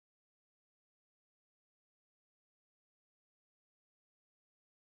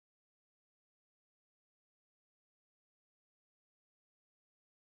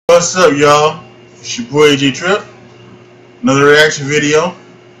What's up, y'all? It's your boy AJ Trip. Another reaction video.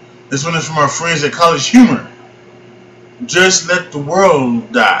 This one is from our friends at College Humor. Just let the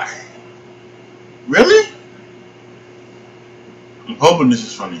world die. Really? I'm hoping this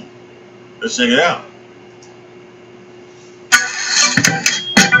is funny. Let's check it out.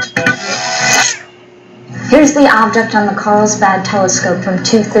 Here's the object on the Carlsbad telescope from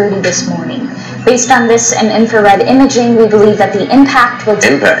 2:30 this morning. Based on this and infrared imaging, we believe that the impact will...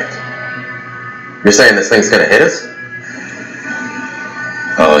 Impact? You're saying this thing's gonna hit us?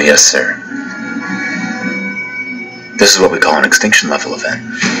 Oh, yes, sir. This is what we call an extinction level event.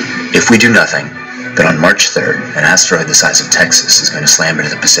 If we do nothing, then on March 3rd, an asteroid the size of Texas is going to slam into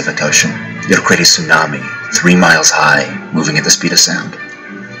the Pacific Ocean. It'll create a tsunami 3 miles high, moving at the speed of sound.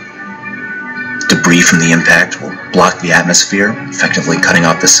 Debris from the impact will block the atmosphere, effectively cutting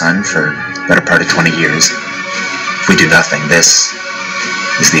off the sun for the better part of 20 years. If we do nothing, this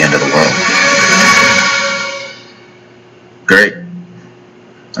is the end of the world. Great.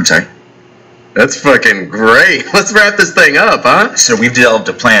 I'm sorry? That's fucking great. Let's wrap this thing up, huh? Sir, we've developed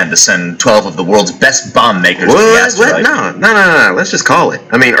a plan to send 12 of the world's best bomb makers to the asteroid. No. Let's just call it.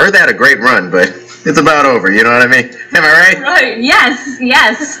 I mean, Earth had a great run, but it's about over, you know what I mean? Am I right? Right, yes.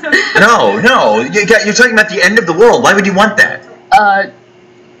 No. You're talking about the end of the world. Why would you want that?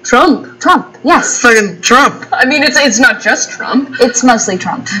 Trump, yes. Fucking Trump. I mean, it's not just Trump. It's mostly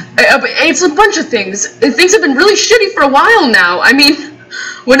Trump. It's a bunch of things. Things have been really shitty for a while now. I mean,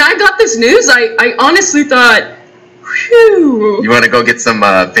 when I got this news, I honestly thought, whew. You want to go get some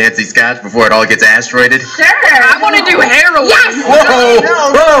fancy scotch before it all gets asteroided? Sure. I want to do heroin. Yes. Whoa.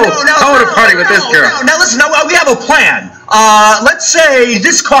 I want to party with this girl. Now listen, we have a plan. Let's say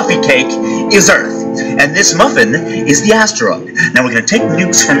this coffee cake is Earth, and this muffin is the asteroid. Now we're gonna take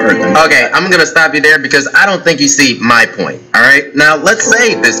nukes from Earth. Okay, I'm gonna stop you there because I don't think you see my point. Alright? Now let's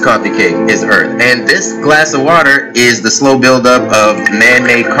say this coffee cake is Earth, and this glass of water is the slow buildup of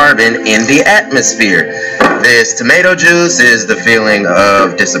man-made carbon in the atmosphere. This tomato juice is the feeling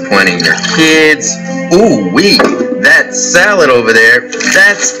of disappointing your kids. Ooh wee. That salad over there,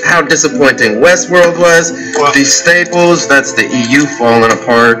 that's how disappointing Westworld was. These staples, that's the EU falling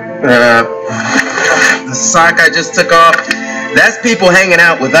apart. The sock I just took off, that's people hanging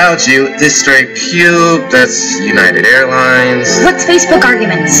out without you. This straight puke, that's United Airlines. What's Facebook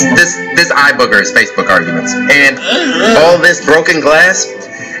arguments? This eye booger is Facebook arguments. And all this broken glass,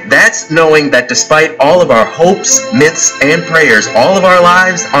 that's knowing that despite all of our hopes, myths, and prayers, all of our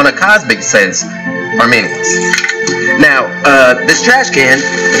lives on a cosmic sense are meaningless. Now, this trash can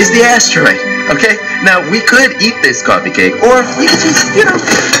is the asteroid, okay? Now, we could eat this coffee cake, or we could just,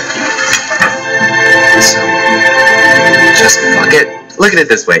 So, just fuck it. Look at it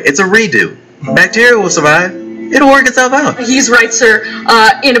this way. It's a redo. Bacteria will survive. It'll work itself out. He's right, sir.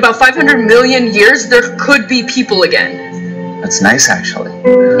 In about 500 million years, there could be people again. That's nice, actually.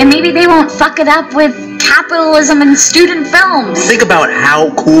 And maybe they won't fuck it up with capitalism and student films. Think about how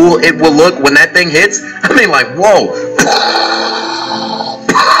cool it will look when that thing hits. I mean, like, whoa.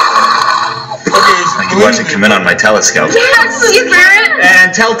 I can watch it come in on my telescope. Yes, Spirit!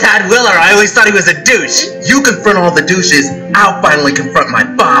 And tell Tad Willer I always thought he was a douche. You confront all the douches, I'll finally confront my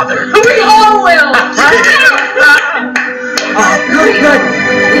father. We all will! Good.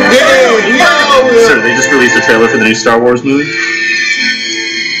 Sir, they just released a trailer for the new Star Wars movie.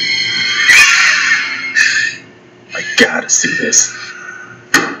 I gotta see this.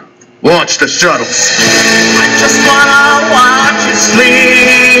 Launch the shuttles. I just wanna watch you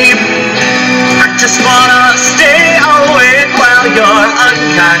sleep. I just wanna stay awake while you're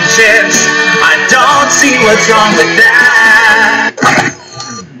unconscious. I don't see what's wrong with that.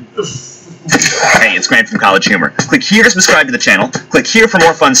 Hey, it's Grant from College Humor. Click here to subscribe to the channel. Click here for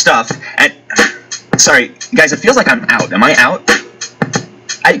more fun stuff. And sorry, guys, it feels like I'm out. Am I out?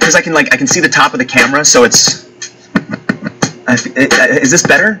 Because I can see the top of the camera, so it's. Is this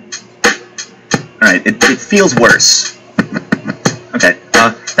better? All right, it feels worse. Okay.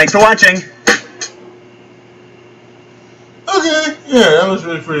 Thanks for watching. Okay, yeah, that was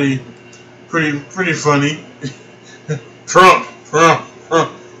really pretty funny. Trump.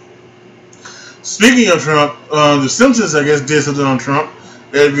 Speaking of Trump, The Simpsons, I guess, did something on Trump.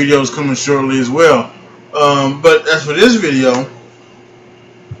 That video is coming shortly as well. But as for this video,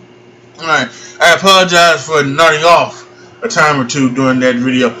 alright, I apologize for nodding off a time or two during that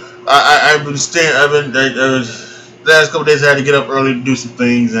video. The last couple days I had to get up early to do some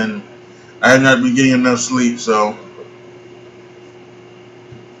things, and I have not been getting enough sleep, so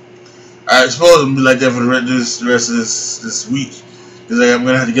I suppose it'll be like that for the rest of this week, because I'm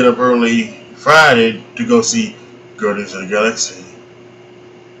gonna have to get up early Friday to go see Guardians of the Galaxy.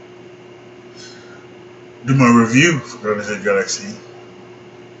 do my review for Guardians of the Galaxy.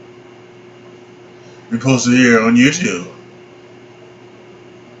 We posted here on YouTube.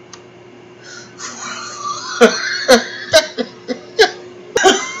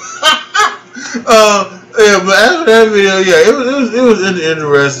 Yeah, but after that video, yeah, it was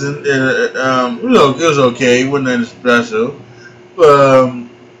interesting, and it was okay. It wasn't anything special, but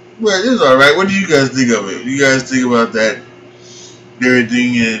it was all right. What do you guys think of it? You guys think about that,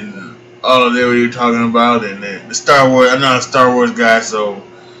 everything, and all of that what you're talking about, and the Star Wars? I'm not a Star Wars guy, so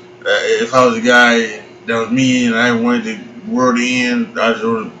if I was a guy that was me and I wanted the world to end, I just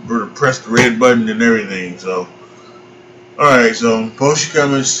would have pressed the red button and everything. So, all right, so post your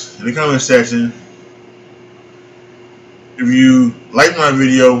comments in the comment section. If you like my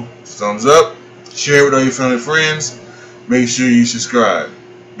video, thumbs up, share it with all your family and friends. Make sure you subscribe.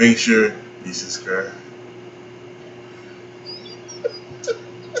 Make sure you subscribe.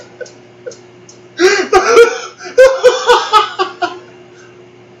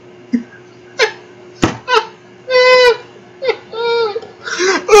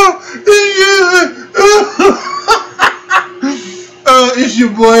 It's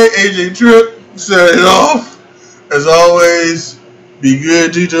your boy AJ Trip. Set it off. As always, be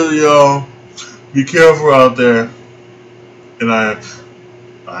good to each other, y'all. Be careful out there. And I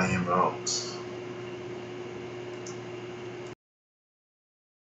am out.